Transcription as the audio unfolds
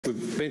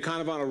We've been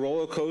kind of on a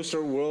roller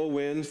coaster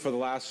whirlwind for the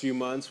last few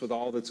months with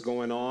all that's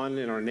going on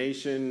in our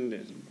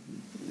nation,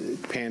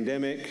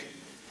 pandemic,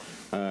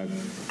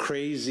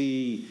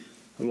 crazy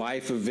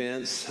life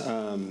events.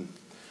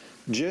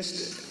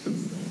 Just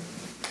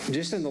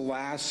in the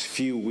last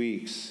few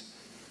weeks,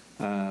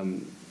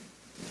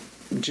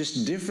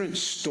 just different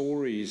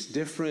stories,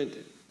 different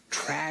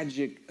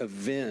tragic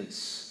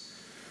events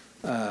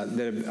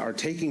that are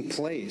taking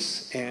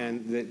place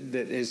and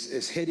that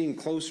is hitting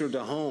closer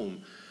to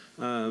home.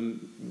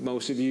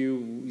 Most of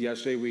you,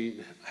 yesterday we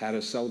had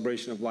a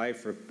celebration of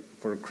life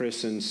for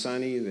Chris and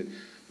Sonny, that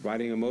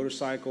riding a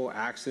motorcycle,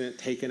 accident,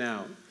 taken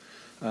out.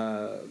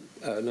 A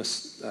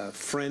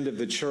friend of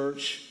the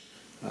church,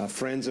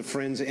 friends of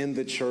friends in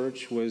the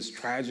church, was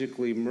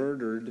tragically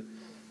murdered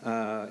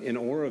in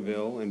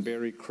Oroville in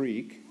Berry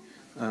Creek.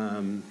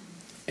 And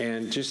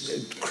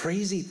just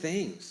crazy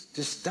things,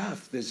 just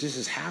stuff that just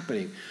is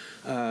happening.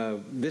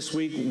 This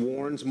week,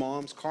 Warren's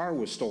mom's car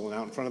was stolen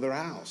out in front of their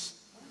house.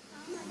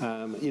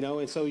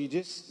 And so you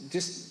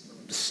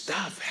just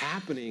stuff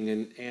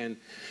happening, and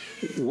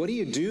what do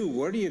you do?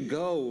 Where do you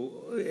go?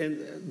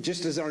 And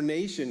just as our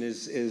nation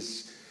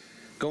is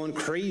going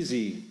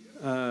crazy,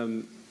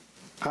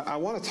 I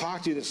want to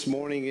talk to you this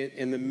morning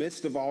in the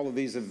midst of all of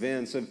these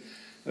events of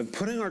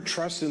putting our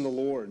trust in the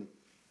Lord.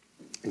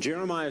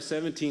 Jeremiah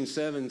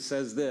 17:7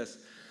 says this: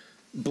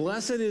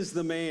 "Blessed is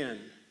the man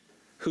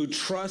who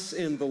trusts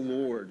in the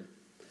Lord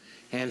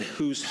and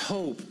whose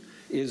hope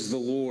is the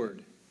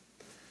Lord."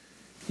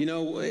 You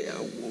know,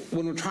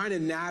 when we're trying to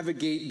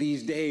navigate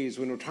these days,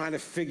 when we're trying to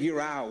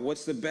figure out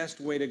what's the best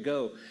way to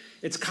go,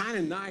 it's kind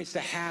of nice to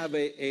have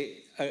a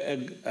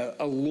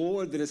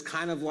Lord that is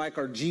kind of like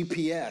our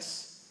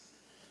GPS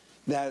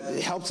that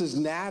helps us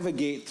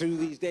navigate through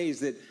these days,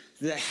 that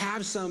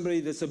have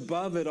somebody that's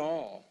above it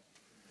all,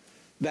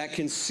 that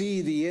can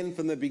see the end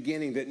from the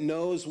beginning, that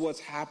knows what's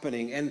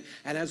happening. And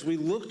as we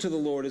look to the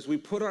Lord, as we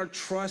put our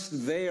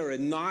trust there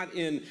and not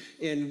in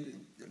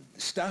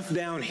stuff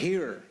down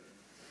here,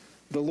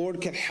 the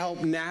Lord can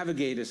help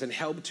navigate us and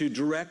help to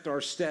direct our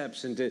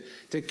steps and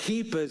to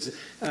keep us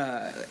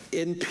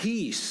in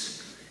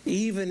peace,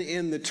 even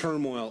in the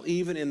turmoil,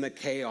 even in the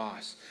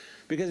chaos.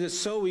 Because it's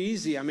so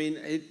easy. I mean,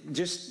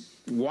 just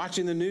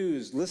watching the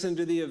news, listening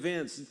to the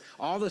events,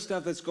 all the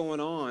stuff that's going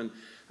on,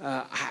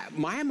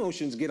 my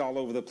emotions get all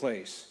over the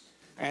place.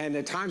 And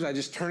at times I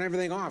just turn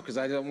everything off because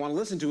I don't want to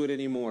listen to it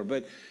anymore.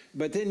 But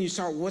then you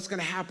start, what's going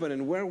to happen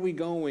and where are we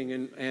going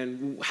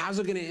and how's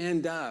it going to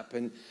end up?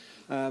 And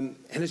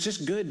it's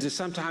just good to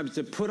sometimes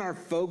to put our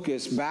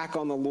focus back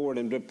on the Lord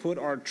and to put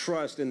our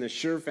trust in the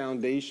sure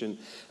foundation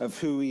of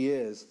who He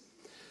is.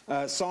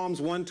 Psalms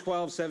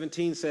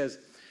 112:17 says,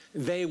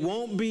 "They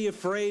won't be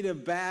afraid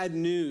of bad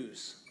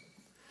news.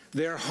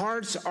 Their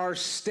hearts are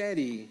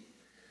steady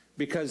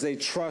because they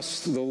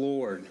trust the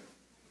Lord."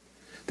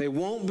 They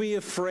won't be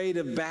afraid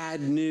of bad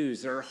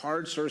news. Their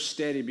hearts are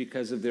steady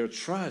because of their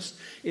trust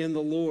in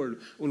the Lord.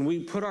 When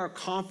we put our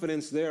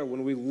confidence there,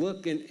 when we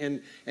look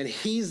and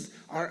He's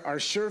our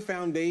sure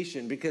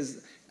foundation,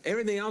 because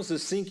everything else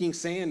is sinking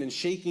sand and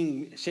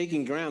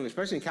shaking ground,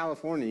 especially in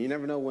California. You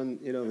never know when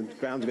the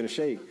ground's going to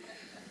shake.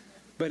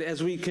 But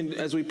as we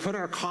put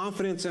our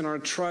confidence and our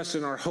trust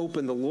and our hope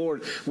in the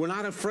Lord, we're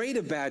not afraid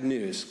of bad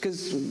news,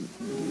 because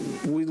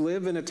we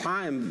live in a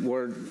time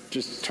where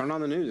just turn on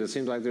the news, it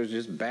seems like there's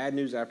just bad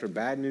news after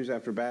bad news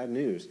after bad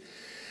news.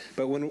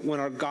 But when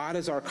our God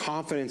is our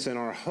confidence and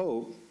our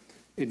hope,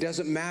 it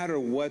doesn't matter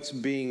what's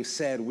being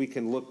said, we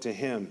can look to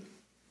Him.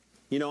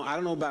 I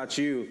don't know about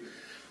you,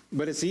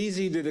 but it's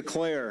easy to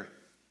declare,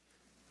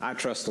 I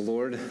trust the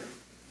Lord,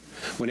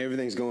 when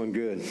everything's going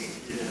good.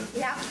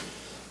 Yeah.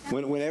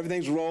 When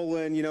everything's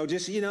rolling,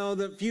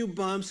 the few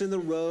bumps in the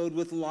road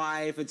with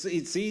life, it's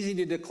easy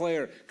to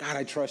declare, God,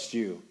 I trust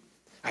you.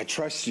 I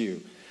trust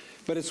you.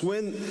 But it's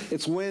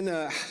when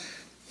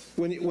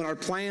our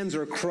plans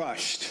are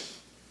crushed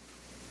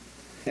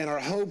and our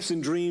hopes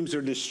and dreams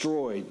are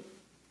destroyed,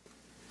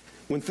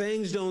 when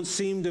things don't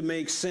seem to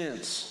make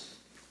sense,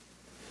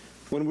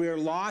 when we are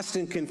lost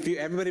and confused.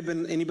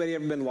 Anybody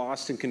ever been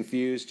lost and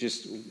confused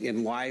just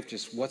in life?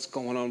 Just what's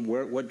going on?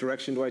 What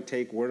direction do I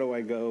take? Where do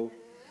I go?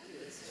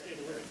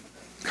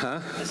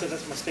 Huh? I said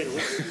that's my state of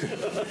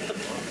living.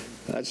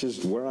 That's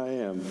just where I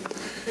am.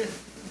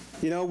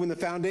 When the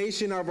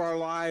foundation of our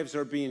lives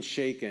are being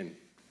shaken,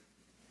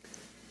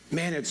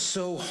 man, it's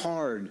so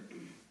hard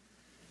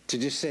to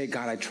just say,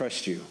 God, I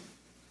trust you.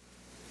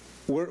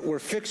 We're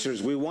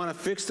fixers. We want to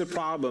fix the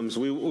problems.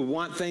 We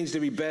want things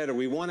to be better.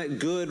 We want it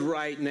good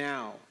right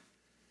now.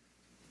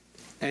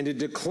 And to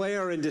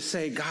declare and to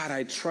say, God,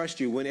 I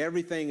trust you, when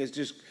everything is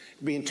just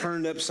being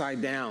turned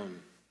upside down.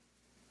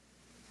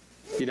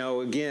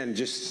 Again,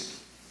 just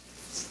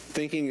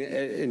thinking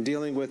and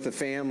dealing with the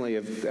family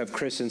of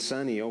Chris and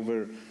Sonny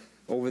over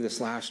this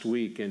last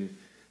week, and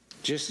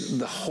just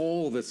the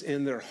hole that's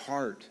in their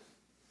heart.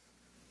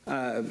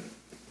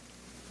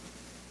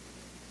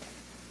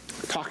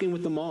 Talking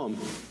with the mom,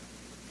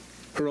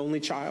 her only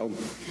child,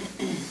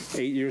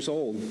 8 years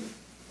old.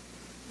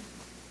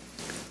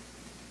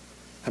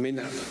 I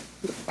mean,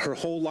 her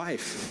whole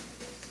life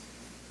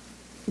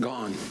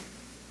gone.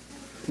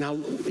 Now,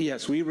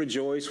 yes, we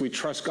rejoice, we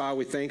trust God,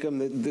 we thank him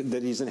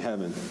that he's in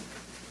heaven.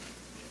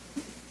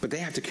 But they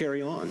have to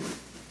carry on.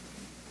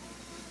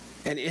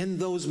 And in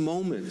those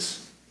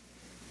moments,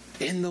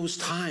 in those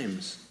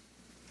times,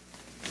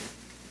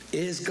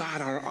 is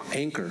God our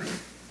anchor?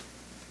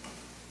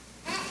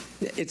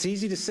 It's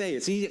easy to say,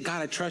 it's easy,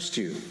 God, I trust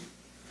you.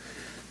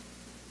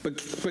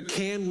 But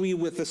can we,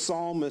 with the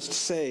psalmist,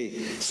 say,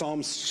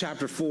 Psalms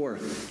chapter 4,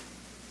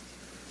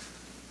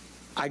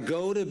 I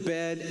go to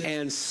bed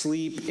and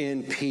sleep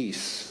in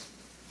peace,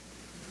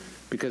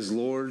 because,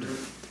 Lord,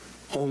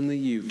 only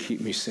you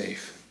keep me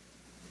safe.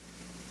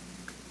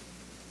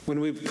 When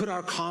we put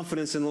our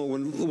confidence in the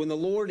Lord, when the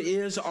Lord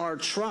is our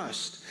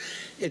trust,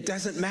 it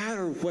doesn't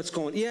matter what's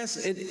going on. Yes,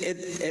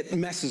 it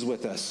messes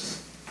with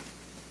us.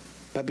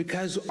 But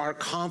because our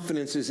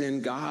confidence is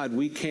in God,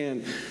 we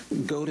can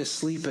go to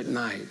sleep at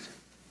night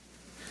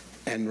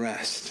and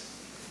rest.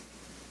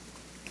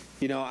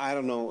 You know, I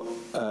don't know,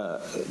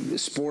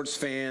 sports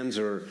fans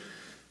or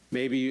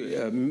maybe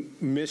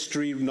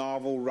mystery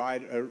novel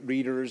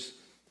readers,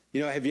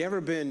 you know, have you ever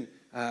been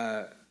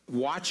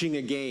watching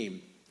a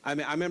game? I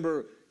mean, I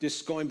remember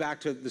just going back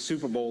to the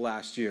Super Bowl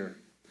last year,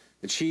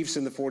 the Chiefs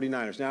and the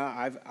 49ers. Now,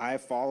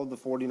 I've followed the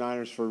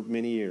 49ers for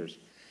many years.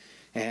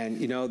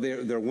 And, you know,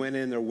 they're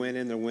winning,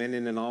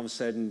 and all of a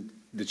sudden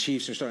the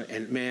Chiefs are starting,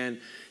 and man,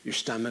 your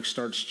stomach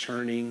starts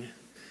churning.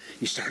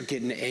 You start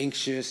getting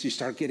anxious. You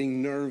start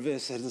getting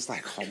nervous. And it's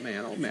like, oh,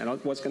 man,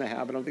 what's going to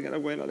happen? Are they going to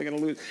win? Are they going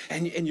to lose?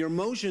 And your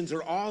emotions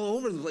are all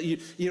over the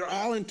place. You're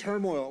all in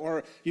turmoil.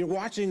 Or you're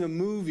watching a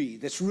movie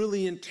that's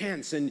really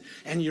intense, and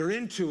you're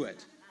into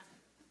it.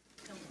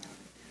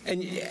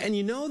 And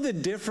you know the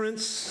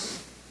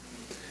difference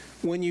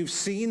when you've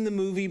seen the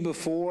movie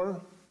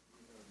before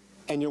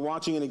and you're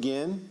watching it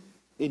again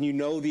and you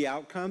know the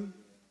outcome?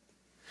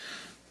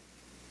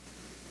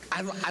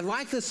 I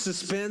like the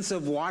suspense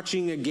of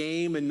watching a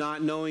game and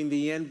not knowing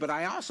the end, but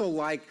I also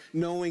like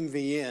knowing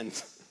the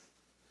end.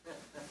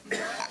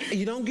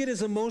 You don't get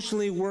as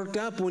emotionally worked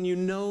up when you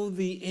know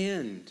the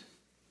end.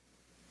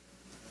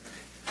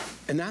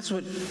 And that's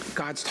what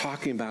God's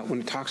talking about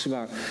when he talks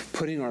about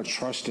putting our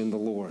trust in the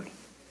Lord.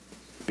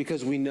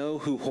 Because we know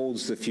who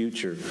holds the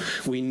future.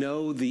 We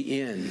know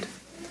the end,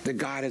 that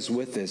God is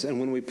with us. And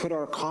when we put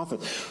our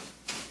confidence,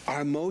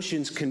 our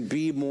emotions can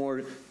be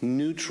more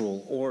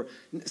neutral. Or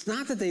it's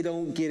not that they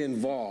don't get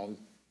involved,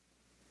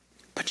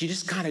 but you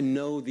just kind of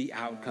know the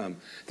outcome,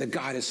 that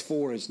God is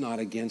for us, not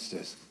against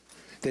us,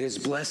 that his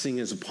blessing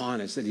is upon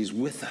us, that he's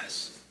with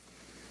us.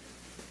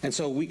 And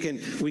so we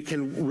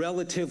can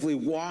relatively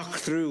walk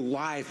through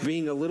life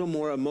being a little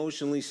more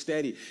emotionally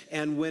steady.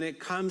 And when it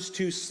comes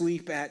to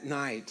sleep at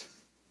night,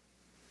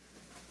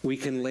 we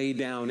can lay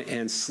down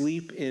and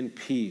sleep in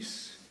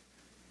peace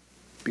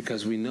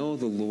because we know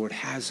the Lord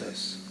has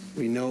us.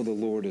 We know the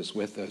Lord is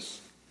with us.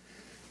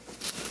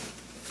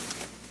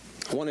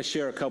 I want to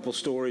share a couple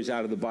stories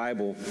out of the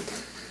Bible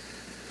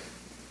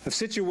of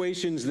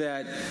situations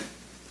that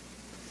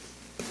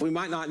we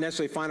might not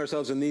necessarily find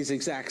ourselves in these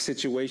exact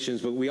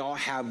situations, but we all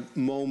have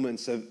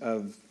moments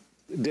of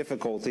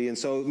difficulty. And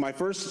so my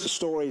first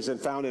story is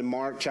found in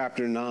Mark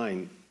chapter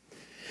 9.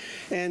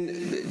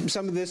 And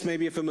some of this may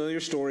be a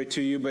familiar story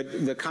to you,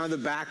 but the kind of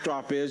the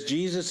backdrop is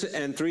Jesus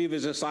and 3 of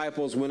his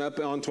disciples went up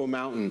onto a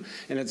mountain,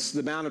 and it's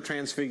the Mount of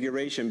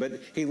Transfiguration. But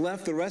he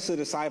left the rest of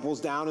the disciples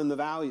down in the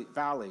valley.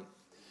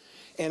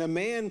 And a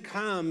man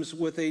comes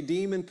with a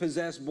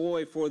demon-possessed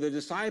boy for the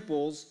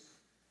disciples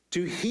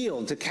to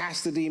heal, to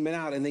cast the demon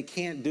out, and they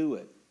can't do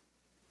it.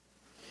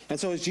 And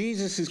so as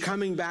Jesus is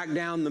coming back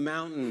down the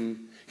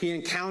mountain, he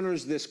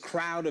encounters this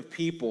crowd of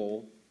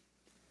people.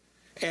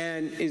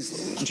 And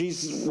is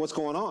Jesus, what's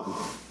going on?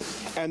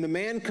 And the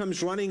man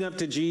comes running up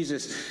to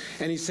Jesus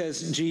and he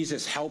says,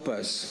 Jesus, help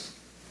us.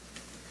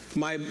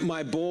 My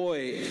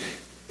boy,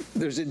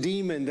 there's a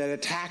demon that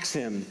attacks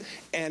him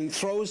and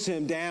throws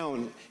him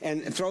down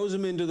and throws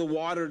him into the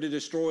water to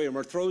destroy him,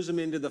 or throws him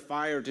into the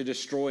fire to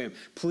destroy him.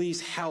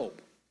 Please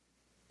help.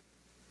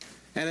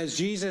 And as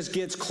Jesus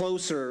gets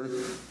closer,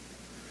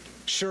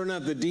 sure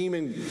enough, the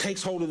demon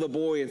takes hold of the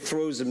boy and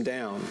throws him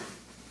down.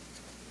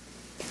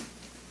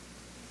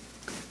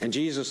 And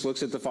Jesus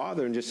looks at the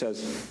father and just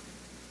says,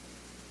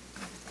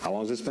 how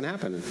long has this been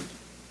happening?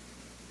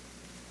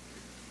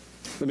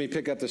 Let me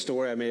pick up the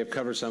story. I may have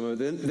covered some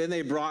of it. Then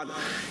they brought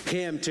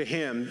him to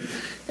him,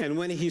 and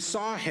when he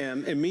saw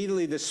him,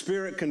 immediately the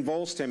spirit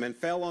convulsed him and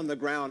fell on the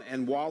ground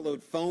and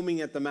wallowed,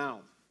 foaming at the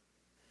mouth.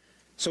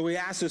 So he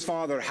asked his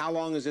father, how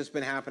long has this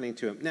been happening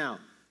to him? Now,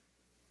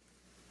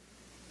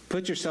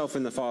 put yourself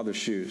in the father's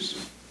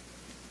shoes.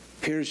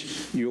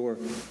 Here's your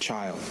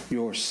child,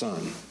 your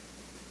son.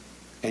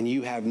 And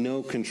you have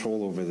no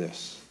control over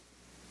this.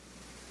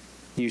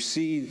 You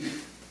see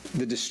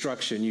the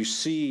destruction. You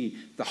see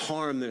the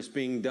harm that's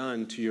being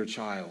done to your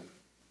child.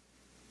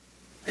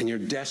 And you're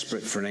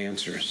desperate for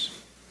answers.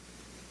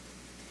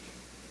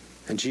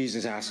 And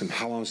Jesus asked him,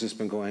 how long has this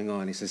been going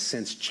on? He says,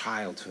 since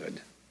childhood.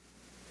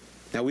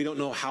 Now, we don't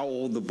know how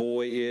old the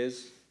boy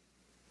is.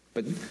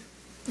 but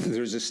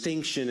there's a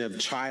distinction of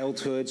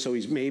childhood, so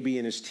he's maybe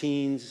in his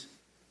teens,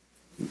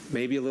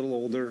 maybe a little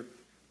older.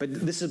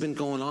 But this has been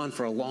going on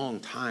for a long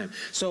time.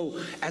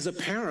 So as a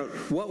parent,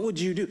 what would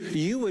you do?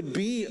 You would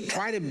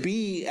try to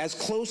be as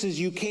close as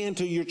you can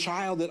to your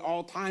child at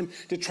all time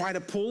to try to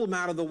pull him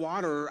out of the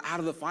water or out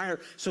of the fire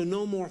so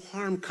no more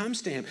harm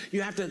comes to him.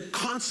 You have to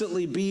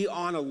constantly be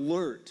on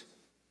alert,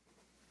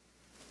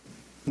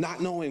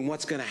 not knowing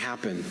what's going to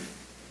happen.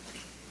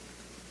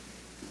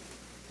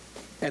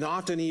 And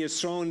often he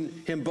has thrown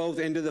him both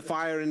into the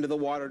fire, into the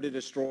water to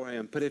destroy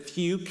him. But if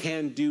you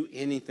can do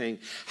anything,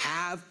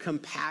 have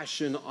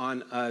compassion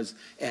on us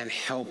and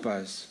help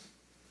us.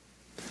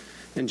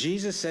 And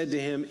Jesus said to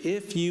him,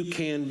 if you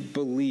can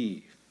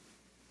believe,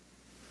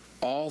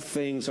 all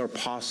things are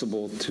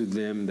possible to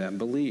them that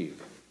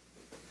believe.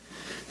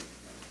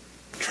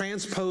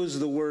 Transpose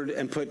the word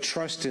and put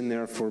trust in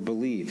there for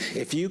believe.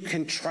 If you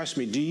can trust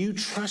me, do you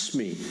trust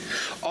me?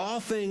 All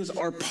things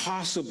are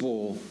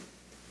possible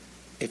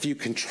if you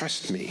can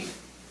trust me.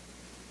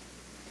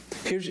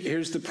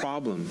 Here's the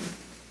problem.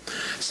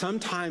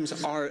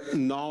 Sometimes our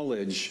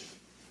knowledge,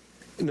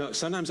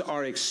 sometimes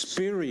our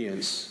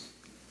experience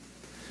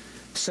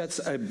sets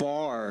a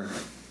bar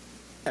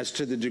as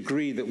to the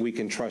degree that we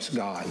can trust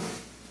God.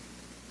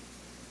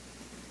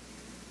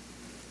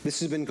 This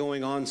has been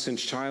going on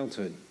since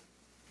childhood.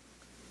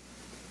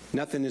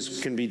 Nothing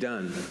can be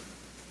done.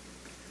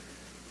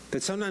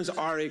 That sometimes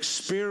our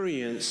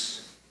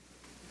experience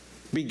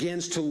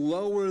begins to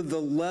lower the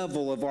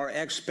level of our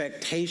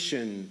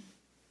expectation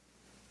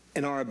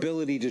and our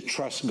ability to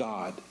trust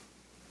God.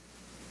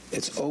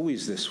 It's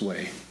always this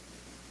way.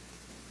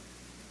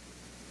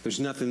 There's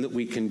nothing that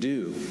we can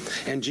do.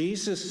 And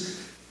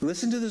Jesus,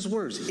 listen to these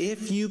words,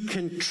 if you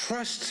can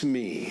trust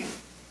me,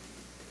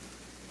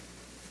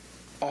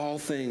 all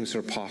things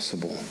are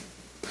possible.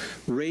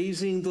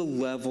 Raising the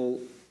level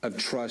of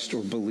trust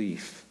or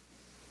belief.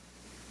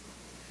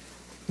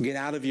 Get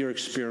out of your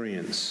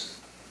experience.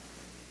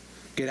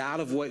 Get out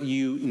of what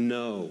you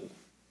know.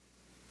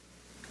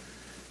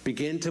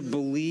 Begin to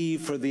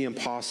believe for the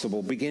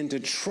impossible. Begin to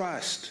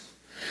trust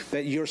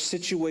that your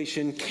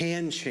situation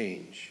can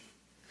change,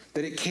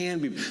 that it can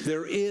be.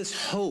 There is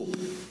hope.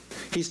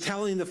 He's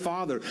telling the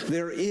Father,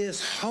 there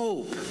is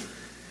hope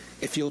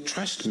if you'll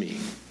trust me.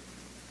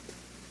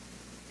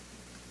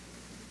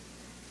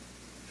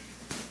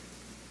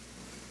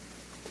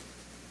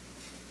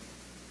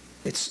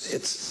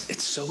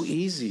 It's so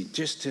easy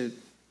just to,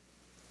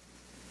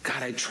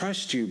 God, I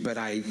trust you, but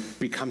I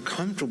become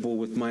comfortable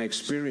with my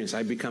experience.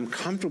 I become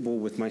comfortable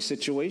with my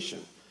situation.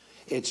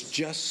 It's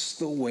just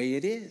the way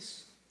it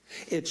is.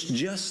 It's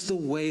just the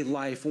way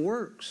life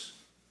works.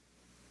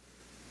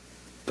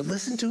 But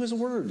listen to his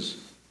words.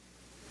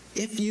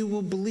 If you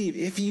will believe,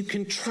 if you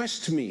can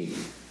trust me,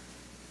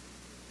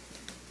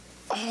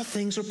 all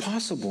things are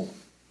possible.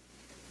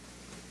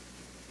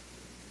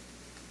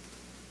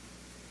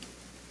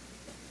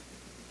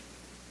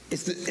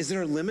 Is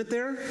there a limit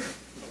there?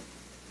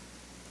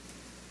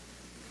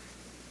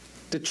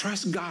 To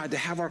trust God, to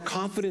have our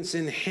confidence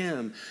in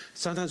him,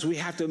 sometimes we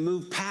have to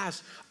move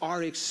past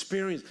our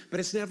experience. But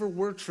it's never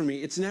worked for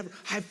me.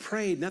 I've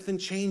prayed, nothing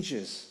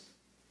changes.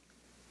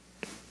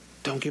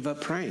 Don't give up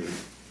praying.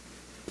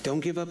 Don't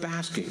give up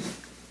asking.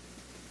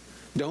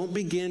 Don't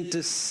begin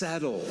to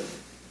settle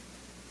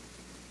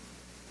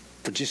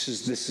for just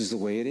as this is the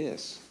way it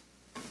is.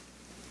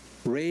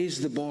 Raise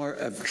the bar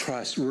of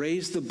trust.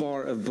 Raise the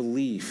bar of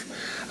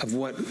belief of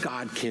what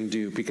God can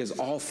do, because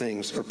all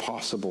things are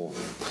possible.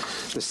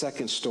 The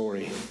second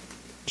story,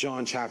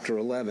 John chapter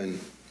 11.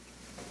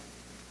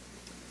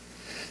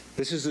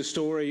 This is the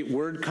story,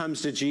 word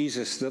comes to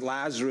Jesus that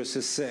Lazarus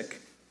is sick.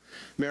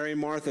 Mary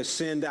and Martha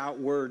send out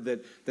word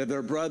that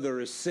their brother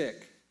is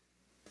sick.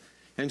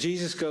 And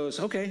Jesus goes,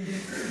 okay.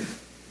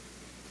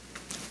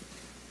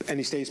 And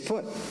he stays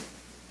put.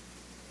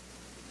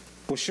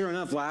 Well, sure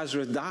enough,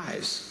 Lazarus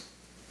dies.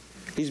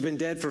 He's been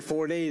dead for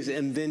 4 days,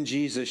 and then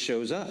Jesus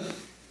shows up.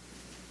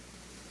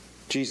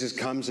 Jesus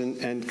comes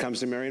and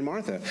comes to Mary and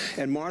Martha.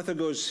 And Martha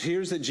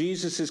hears that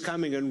Jesus is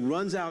coming and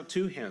runs out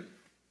to him.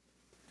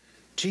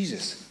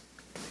 Jesus,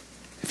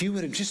 if you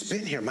would have just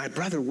been here, my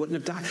brother wouldn't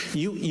have died.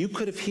 You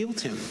could have healed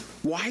him.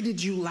 Why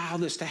did you allow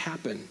this to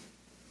happen?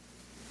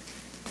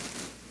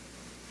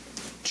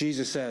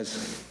 Jesus said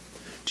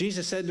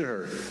to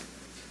her,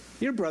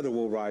 your brother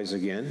will rise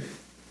again.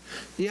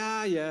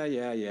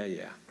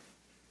 Yeah.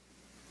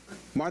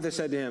 Martha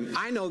said to him,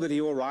 I know that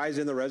he will rise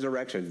in the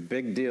resurrection.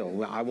 Big deal.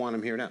 Well, I want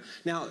him here now.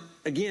 Now,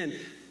 again,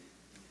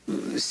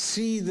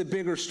 see the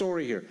bigger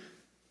story here.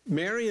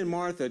 Mary and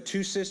Martha,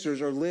 two sisters,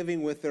 are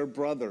living with their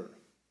brother.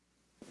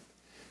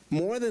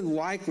 More than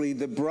likely,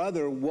 the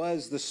brother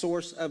was the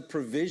source of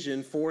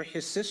provision for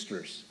his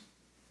sisters.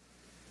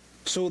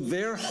 So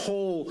their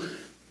whole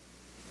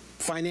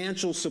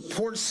financial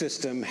support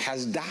system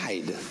has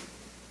died.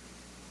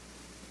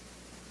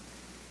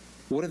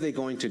 What are they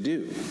going to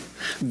do?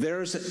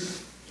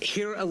 There's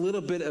here a little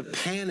bit of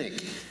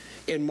panic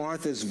in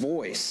Martha's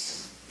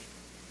voice.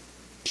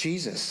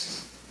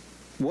 Jesus,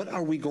 what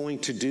are we going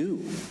to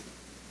do?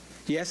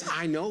 Yes,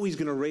 I know he's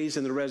going to raise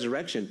in the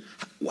resurrection.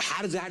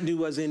 How does that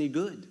do us any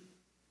good?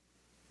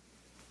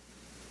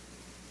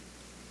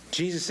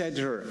 Jesus said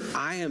to her,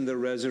 I am the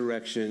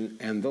resurrection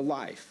and the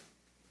life.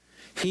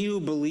 He who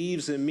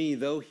believes in me,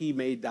 though he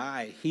may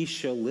die, he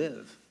shall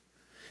live.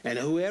 And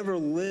whoever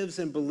lives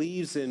and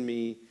believes in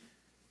me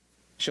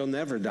shall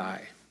never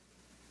die.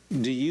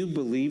 Do you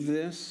believe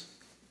this?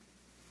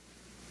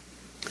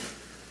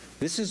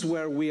 This is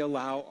where we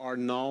allow our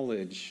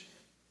knowledge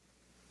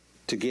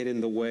to get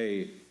in the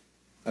way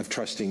of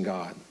trusting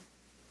God.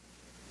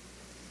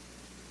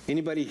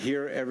 Anybody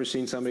here ever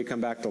seen somebody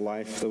come back to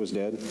life that was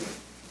dead?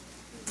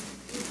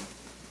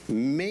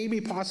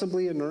 Maybe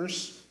possibly a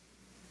nurse.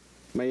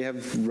 May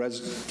have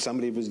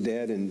somebody who was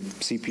dead and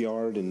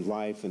CPR'd in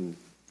life.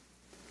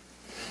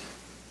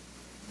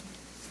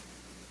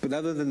 But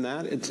other than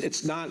that,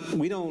 it's not,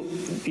 we don't,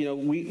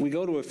 we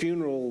go to a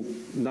funeral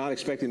not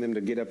expecting them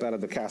to get up out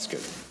of the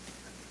casket.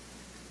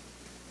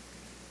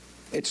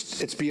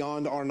 It's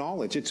beyond our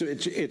knowledge.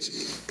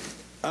 It's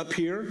up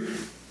here,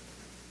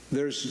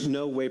 there's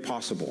no way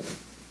possible.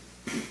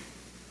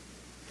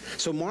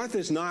 So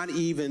Martha's not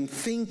even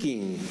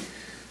thinking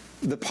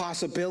the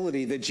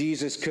possibility that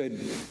Jesus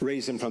could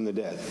raise him from the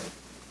dead.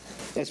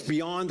 It's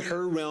beyond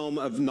her realm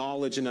of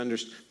knowledge and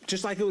understanding.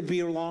 Just like it would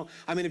be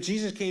if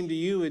Jesus came to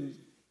you and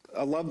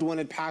a loved one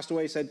had passed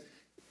away, said,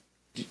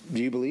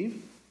 do you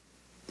believe?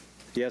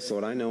 Yes,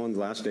 Lord, I know on the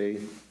last day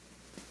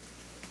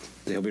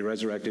he'll be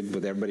resurrected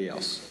with everybody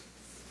else.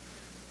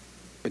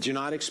 But you're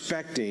not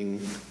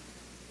expecting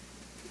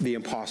the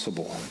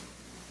impossible,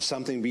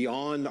 something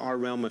beyond our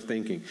realm of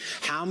thinking.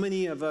 How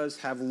many of us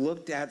have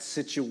looked at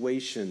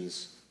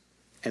situations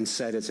and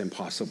said it's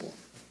impossible?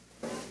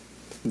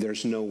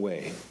 There's no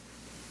way.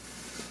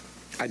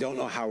 I don't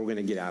know how we're going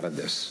to get out of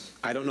this.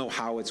 I don't know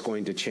how it's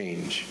going to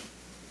change.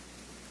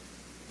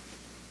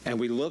 And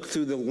we look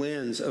through the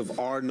lens of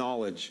our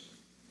knowledge,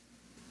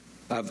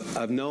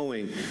 of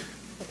knowing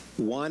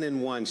 1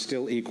 and 1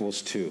 still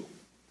equals 2.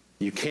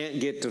 You can't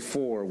get to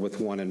 4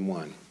 with 1 and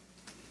 1.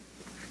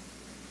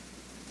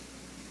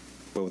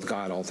 But with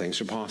God, all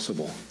things are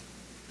possible.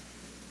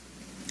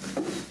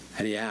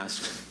 And he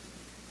asked,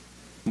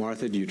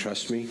 Martha, do you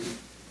trust me?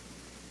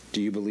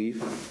 Do you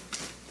believe?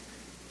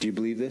 Do you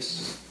believe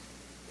this?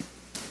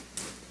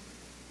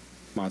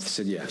 Martha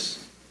said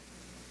yes.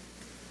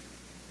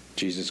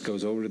 Jesus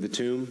goes over to the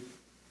tomb.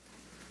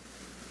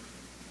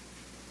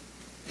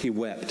 He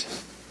wept.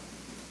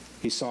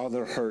 He saw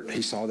their hurt.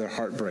 He saw their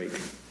heartbreak.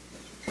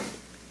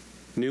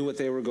 Knew what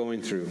they were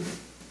going through.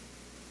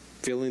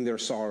 Feeling their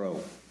sorrow.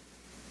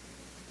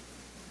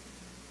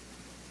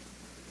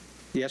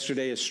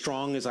 Yesterday, as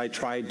strong as I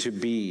tried to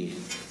be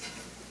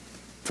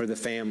for the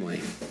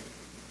family,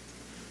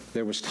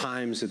 there was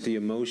times that the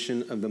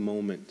emotion of the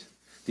moment,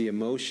 the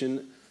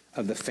emotion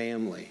of the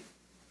family,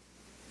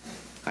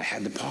 I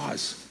had to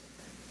pause.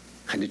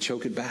 I had to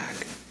choke it back.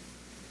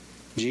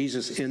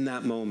 Jesus, in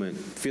that moment,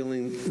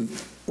 feeling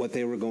what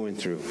they were going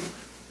through,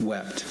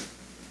 wept.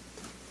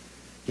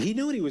 He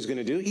knew what he was going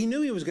to do. He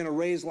knew he was going to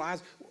raise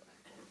Lazarus.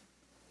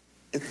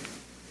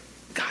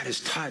 God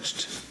is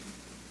touched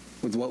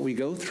with what we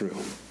go through.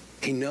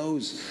 He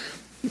knows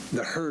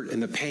the hurt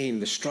and the pain,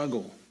 the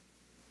struggle,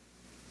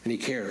 and he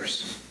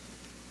cares.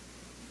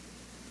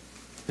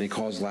 And he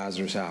calls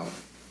Lazarus out.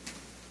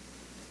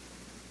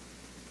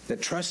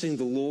 That trusting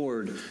the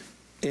Lord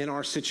in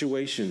our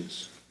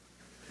situations,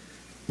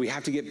 we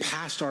have to get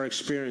past our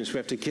experience. We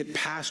have to get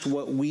past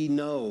what we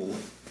know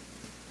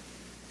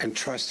and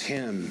trust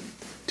him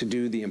to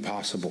do the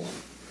impossible,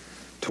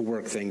 to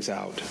work things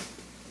out.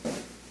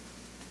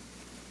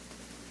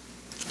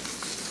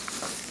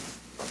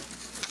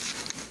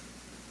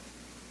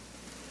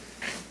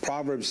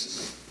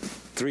 Proverbs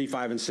 3,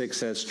 5, and 6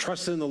 says,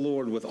 trust in the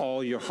Lord with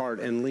all your heart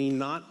and lean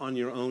not on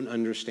your own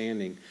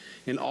understanding.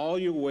 In all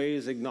your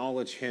ways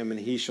acknowledge him and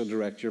he shall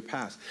direct your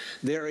path.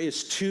 There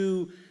is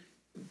two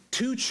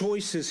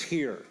choices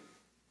here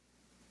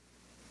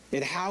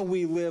in how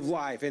we live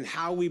life and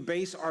how we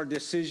base our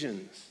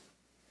decisions.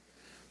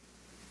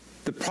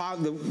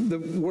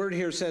 The word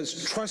here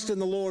says, trust in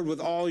the Lord with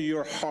all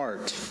your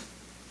heart.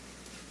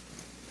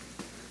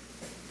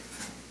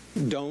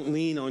 Don't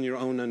lean on your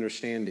own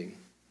understanding.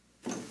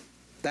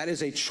 That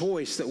is a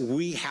choice that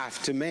we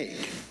have to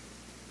make.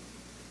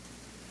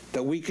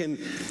 That we can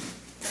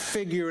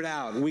figure it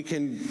out. We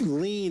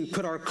can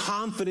put our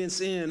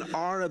confidence in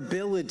our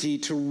ability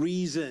to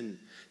reason,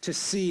 to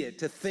see it,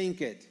 to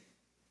think it.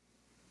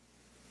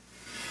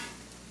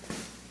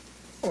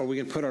 Or we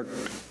can put our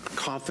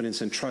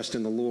confidence and trust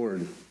in the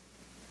Lord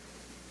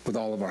with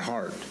all of our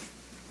heart,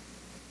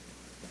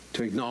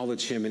 to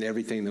acknowledge him in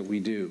everything that we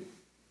do.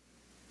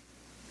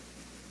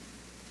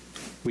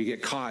 We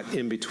get caught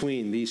in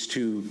between these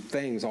two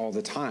things all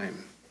the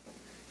time,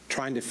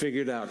 trying to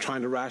figure it out,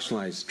 trying to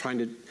rationalize, trying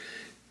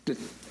to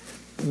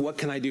what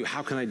can I do?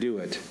 How can I do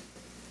it?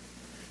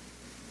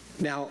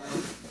 Now,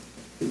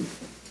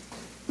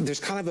 there's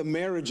kind of a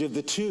marriage of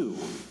the two,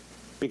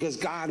 because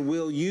God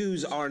will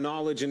use our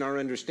knowledge and our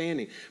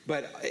understanding.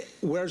 But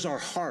where's our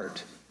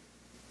heart?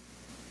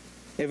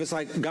 If it's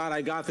like, God,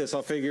 I got this,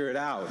 I'll figure it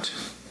out.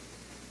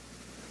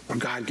 Or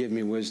God, give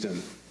me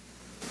wisdom.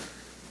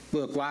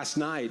 Look, last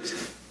night,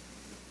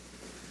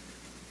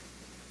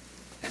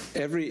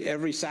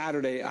 every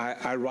Saturday,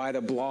 I write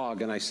a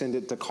blog and I send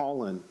it to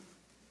Colin.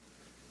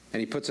 And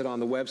he puts it on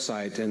the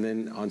website, and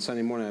then on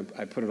Sunday morning,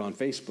 I put it on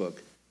Facebook.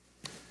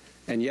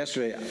 And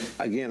yesterday,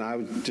 again, I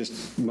was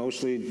just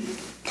mostly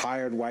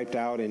tired, wiped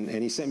out, and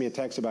he sent me a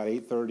text about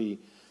 8:30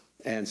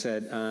 and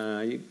said,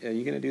 are you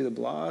going to do the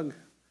blog?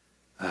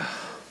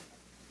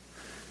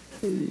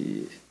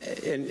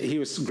 And he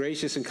was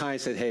gracious and kind,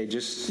 said, hey,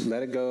 just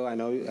let it go. I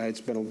know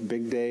it's been a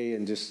big day,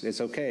 and just, it's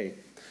okay.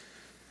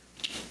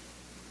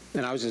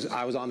 And I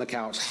was on the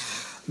couch,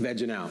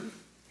 vegging out.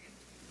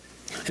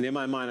 And in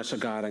my mind, I said,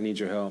 God, I need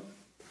your help.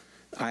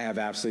 I have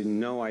absolutely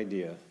no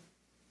idea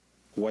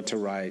what to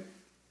write.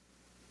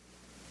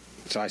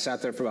 So I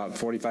sat there for about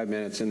 45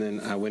 minutes, and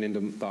then I went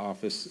into the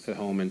office at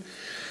home, and,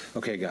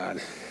 okay,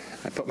 God,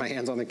 I put my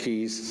hands on the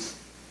keys.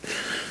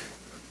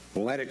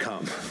 Let it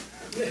come.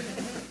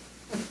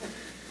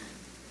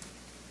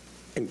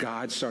 And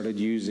God started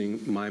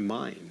using my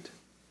mind.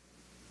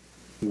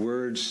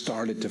 Words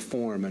started to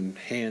form,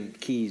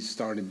 and keys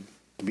started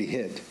to be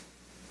hit.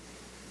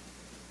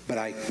 But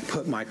I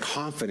put my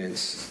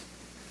confidence.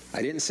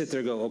 I didn't sit there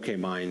and go, okay,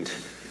 mind,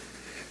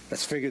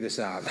 let's figure this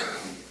out.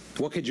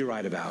 What could you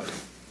write about?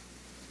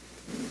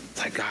 It's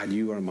like, God,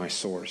 you are my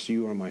source.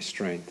 You are my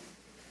strength.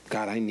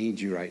 God, I need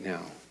you right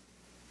now.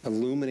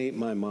 Illuminate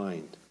my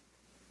mind.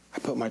 I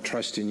put my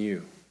trust in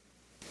you.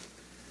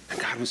 And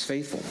God was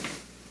faithful.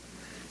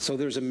 So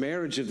there's a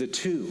marriage of the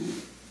two.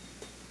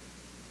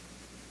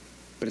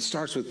 But it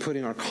starts with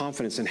putting our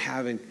confidence and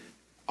having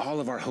all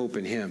of our hope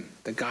in him,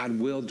 that God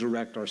will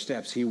direct our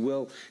steps. He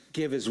will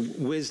give his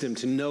wisdom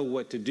to know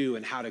what to do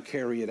and how to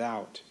carry it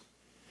out.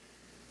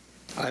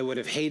 I would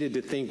have hated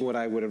to think what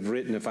I would have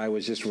written if I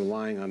was just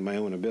relying on my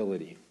own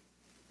ability.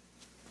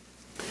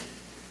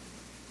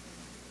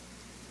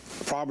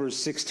 Proverbs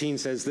 16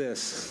 says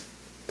this,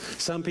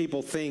 some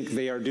people think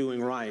they are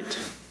doing right,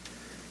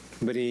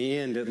 but in the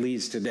end it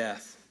leads to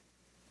death.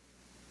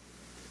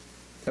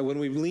 That when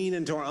we lean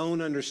into our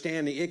own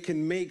understanding, it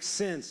can make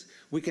sense.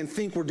 We can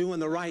think we're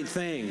doing the right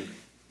thing,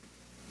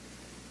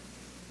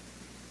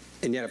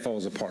 and yet it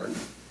falls apart.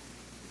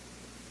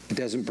 It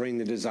doesn't bring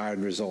the desired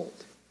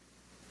result.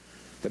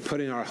 But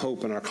putting our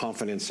hope and our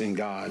confidence in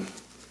God.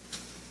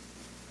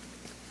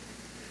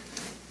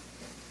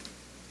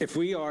 If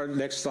we are,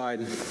 next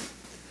slide,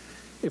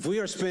 if we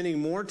are spending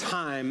more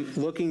time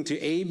looking to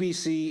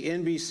ABC,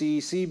 NBC,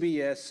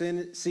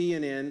 CBS,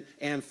 CNN,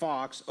 and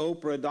Fox,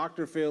 Oprah,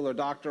 Dr. Phil, or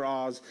Dr.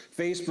 Oz,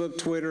 Facebook,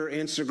 Twitter,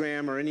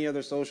 Instagram, or any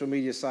other social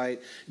media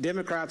site,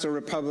 Democrats or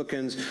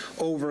Republicans,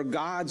 over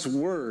God's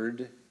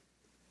word,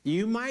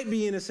 you might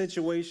be in a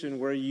situation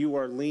where you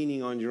are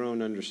leaning on your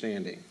own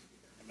understanding.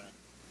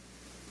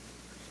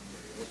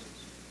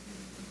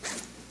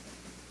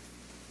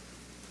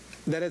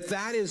 That if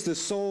that is the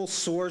sole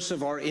source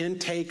of our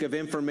intake of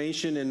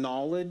information and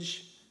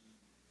knowledge,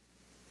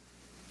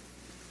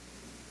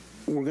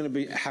 we're going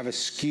to have a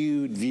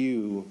skewed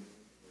view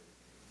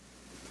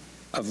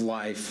of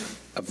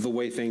life, of the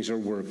way things are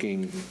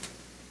working.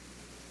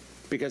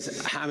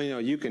 Because how many know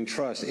you can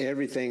trust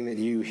everything that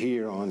you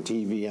hear on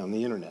TV, on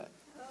the internet?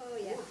 Oh,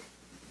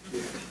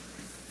 yeah.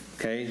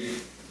 Okay?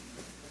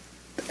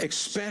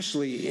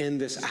 Especially in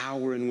this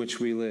hour in which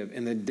we live,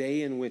 in the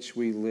day in which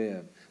we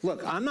live.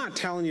 Look, I'm not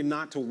telling you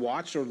not to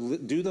watch or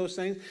do those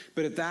things,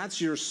 but if that's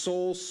your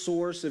sole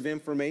source of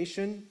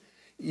information,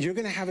 you're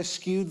going to have a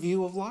skewed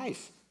view of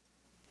life.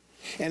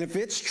 And if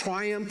it's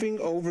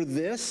triumphing over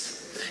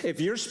this, if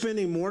you're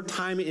spending more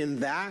time in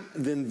that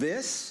than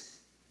this,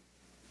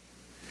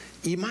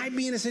 you might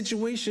be in a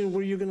situation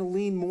where you're going to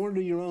lean more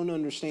to your own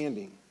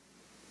understanding.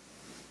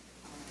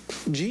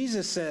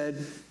 Jesus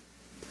said,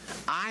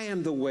 I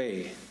am the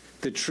way,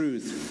 the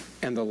truth,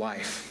 and the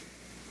life.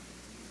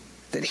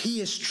 That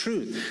he is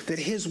truth, that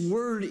his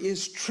word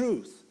is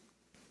truth.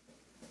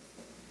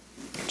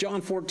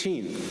 John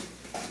 14.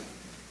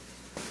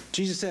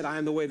 Jesus said, I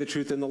am the way, the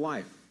truth, and the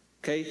life.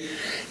 Okay?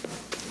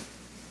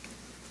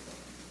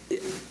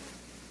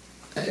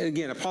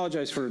 Again, I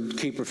apologize for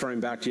keep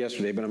referring back to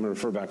yesterday, but I'm going to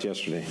refer back to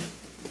yesterday.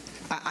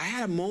 I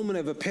had a moment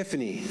of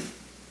epiphany.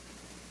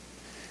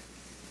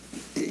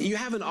 You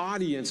have an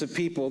audience of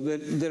people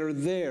that are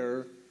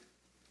there,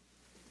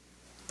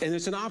 and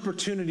it's an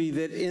opportunity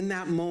that in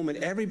that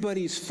moment,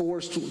 everybody's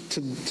forced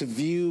to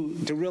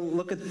really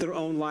look at their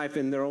own life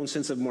and their own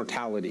sense of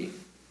mortality.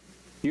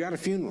 You're at a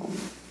funeral.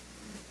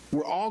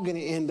 We're all going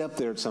to end up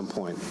there at some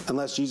point,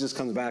 unless Jesus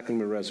comes back and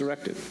we're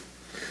resurrected.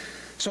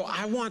 So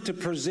I want to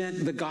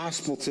present the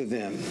gospel to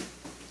them.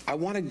 I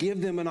want to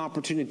give them an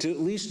opportunity to at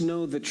least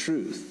know the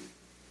truth.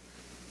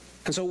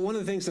 And so one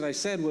of the things that I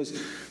said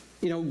was,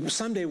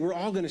 someday we're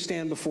all going to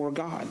stand before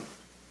God.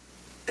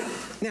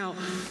 Now,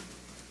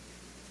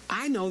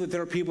 I know that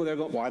there are people that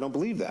go, well, I don't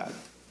believe that.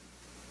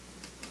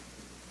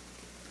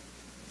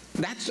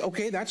 That's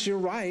okay, that's your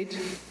right.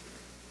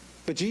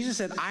 But Jesus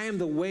said, I am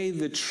the way,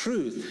 the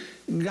truth.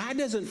 God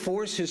doesn't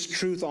force his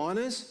truth on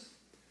us,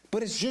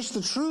 But it's just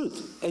the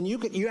truth. And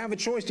you have a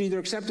choice to either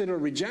accept it or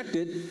reject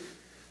it.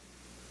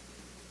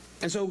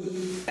 And so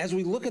as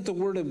we look at the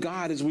Word of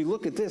God, as we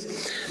look at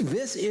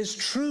this is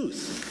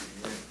truth.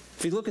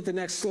 If you look at the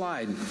next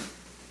slide,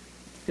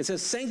 it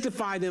says,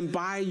 sanctify them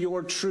by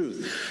your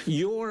truth.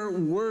 Your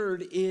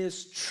word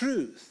is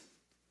truth.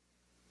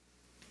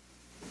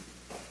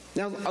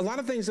 Now, a lot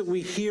of things that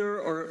we hear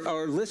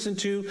or listen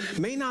to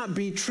may not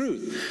be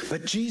truth,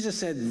 but Jesus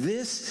said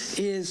this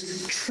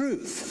is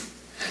truth.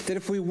 That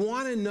if we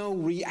want to know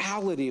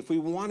reality, if we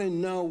want to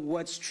know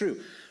what's true,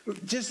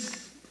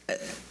 just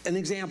an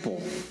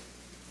example.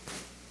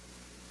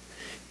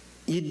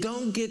 You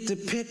don't get to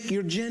pick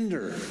your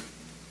gender.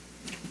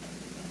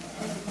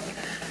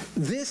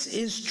 This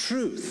is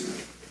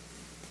truth.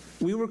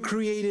 We were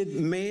created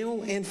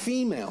male and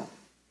female.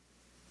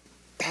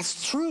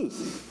 That's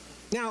truth.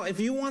 Now, if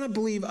you want to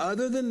believe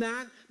other than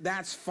that,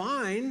 that's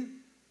fine.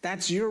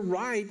 That's your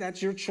right.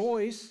 That's your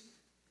choice.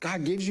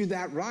 God gives you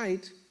that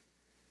right.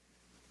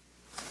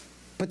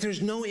 But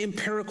there's no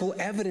empirical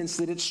evidence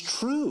that it's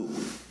true.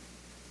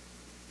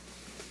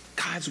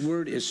 God's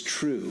word is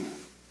true.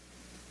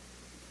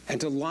 And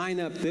to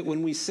line up that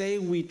when we say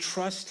we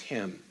trust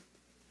him,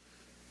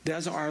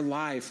 does our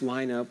life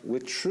line up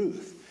with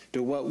truth?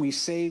 Do what we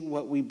say,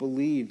 what we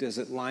believe, does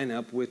it line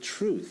up with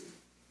truth?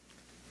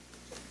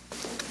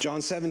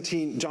 Psalms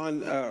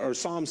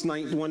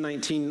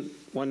 119,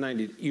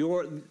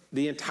 190.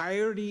 The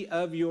entirety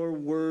of your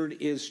word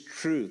is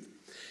truth,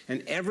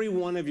 and every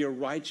one of your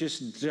righteous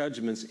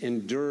judgments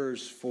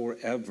endures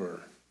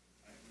forever.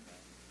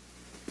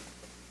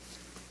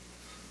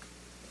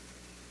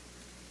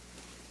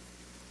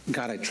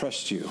 God, I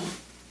trust you.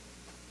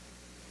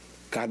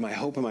 God, my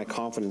hope and my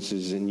confidence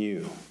is in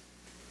you.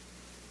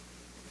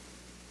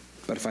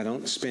 But if I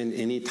don't spend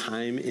any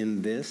time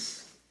in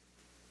this,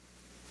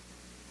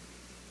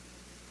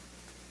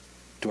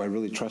 do I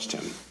really trust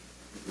him?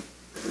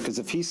 Because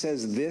if he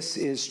says this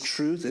is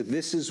truth, if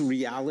this is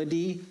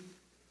reality,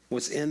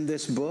 what's in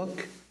this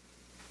book,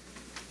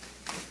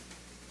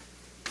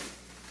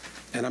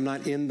 and I'm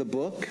not in the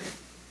book,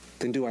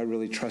 then do I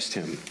really trust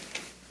him?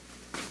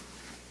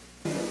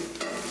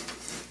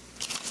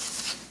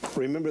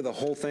 Remember the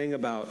whole thing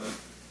about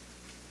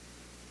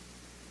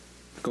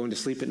going to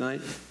sleep at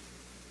night?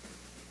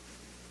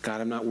 God,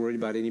 I'm not worried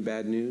about any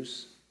bad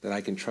news, that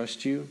I can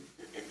trust you.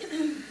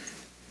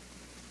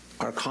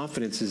 Our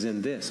confidence is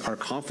in this. Our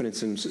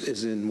confidence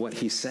is in what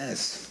he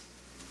says.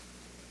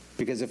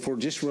 Because if we're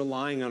just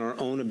relying on our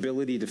own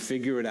ability to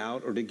figure it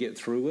out or to get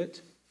through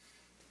it,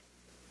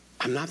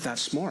 I'm not that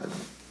smart.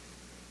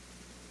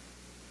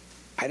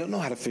 I don't know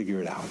how to figure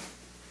it out.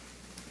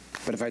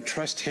 But if I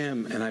trust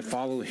him and I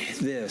follow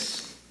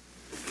this,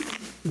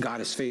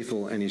 God is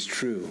faithful and he's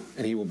true,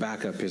 and he will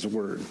back up his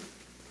word.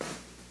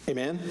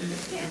 Amen?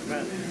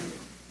 Amen.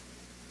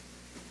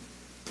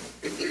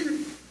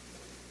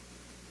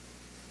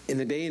 In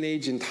the day and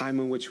age and time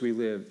in which we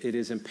live, it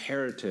is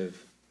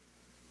imperative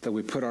that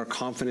we put our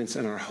confidence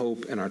and our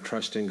hope and our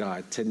trust in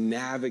God to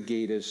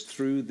navigate us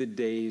through the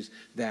days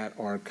that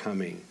are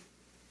coming.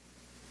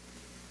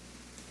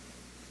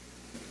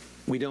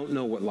 We don't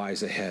know what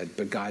lies ahead,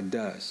 but God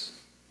does.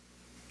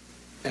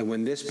 And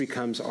when this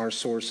becomes our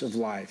source of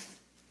life,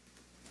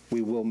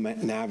 we will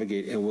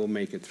navigate and we'll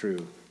make it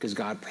through. Because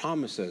God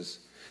promises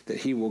that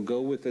he will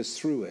go with us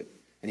through it,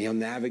 and he'll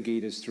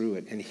navigate us through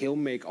it, and he'll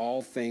make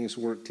all things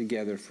work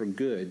together for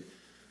good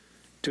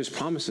to his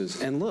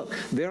promises. And look,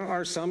 there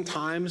are some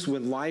times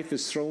when life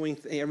is throwing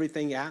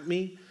everything at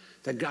me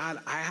that God,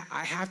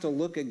 I have to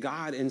look at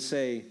God and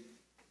say,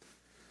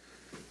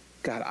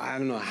 God, I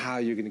don't know how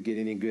you're going to get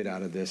any good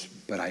out of this,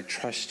 but I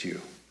trust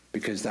you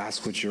because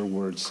that's what your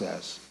word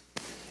says.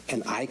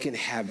 And I can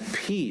have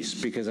peace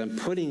because I'm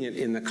putting it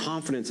in the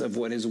confidence of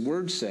what his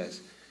word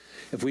says.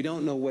 If we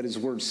don't know what his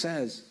word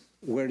says,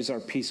 where does our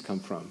peace come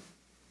from?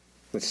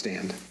 Let's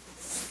stand.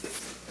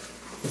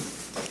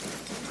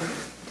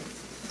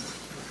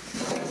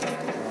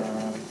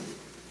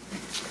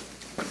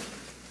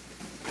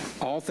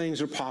 All things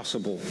are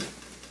possible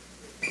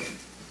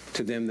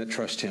to them that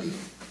trust him.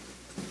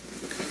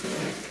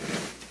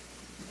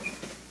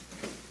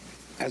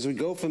 As we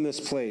go from this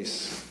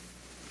place,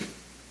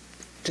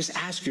 just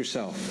ask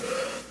yourself,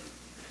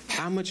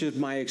 how much of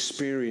my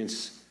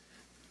experience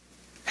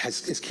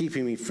is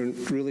keeping me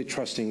from really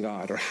trusting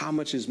God? Or how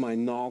much is my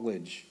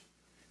knowledge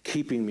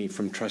keeping me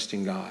from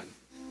trusting God?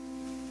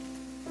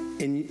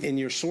 In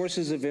your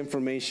sources of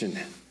information,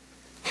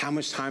 how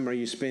much time are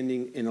you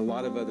spending in a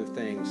lot of other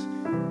things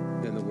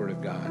than the Word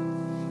of God?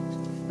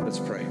 Let's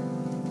pray.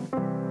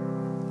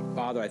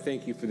 Father, I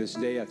thank you for this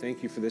day. I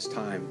thank you for this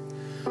time.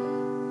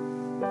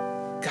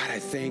 God, I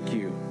thank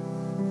you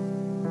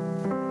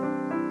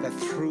that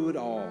through it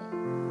all,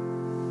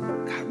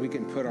 God, we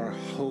can put our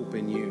hope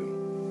in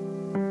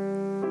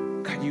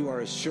you. God, you are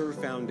a sure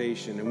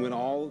foundation, and when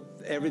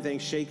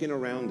everything's shaking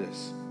around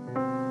us,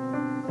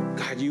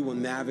 God, you will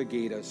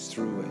navigate us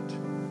through it.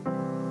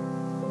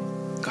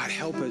 God,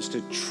 help us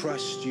to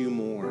trust you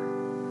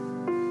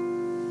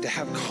more, to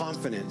have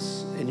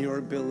confidence in your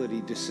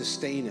ability to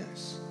sustain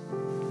us.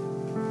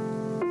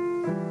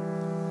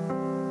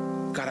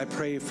 God, I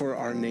pray for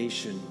our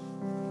nation.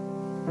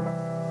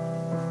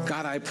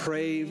 God, I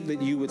pray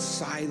that you would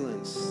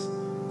silence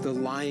the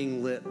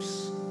lying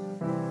lips.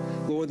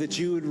 Lord, that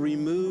you would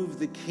remove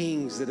the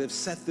kings that have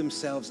set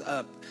themselves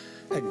up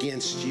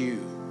against you.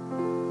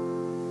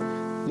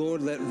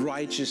 Lord, let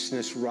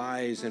righteousness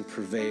rise and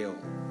prevail.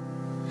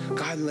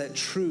 God, let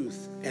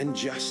truth and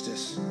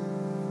justice,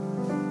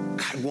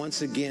 God,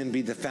 once again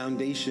be the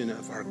foundation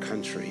of our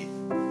country.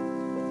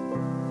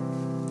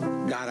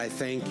 God, I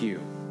thank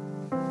you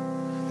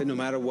that no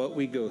matter what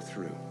we go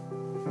through,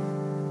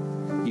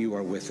 you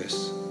are with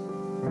us.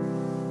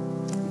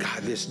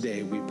 God, this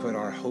day we put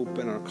our hope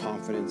and our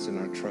confidence and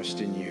our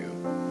trust in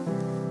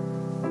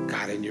you.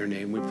 God, in your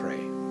name we pray.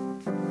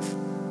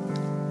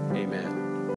 Amen.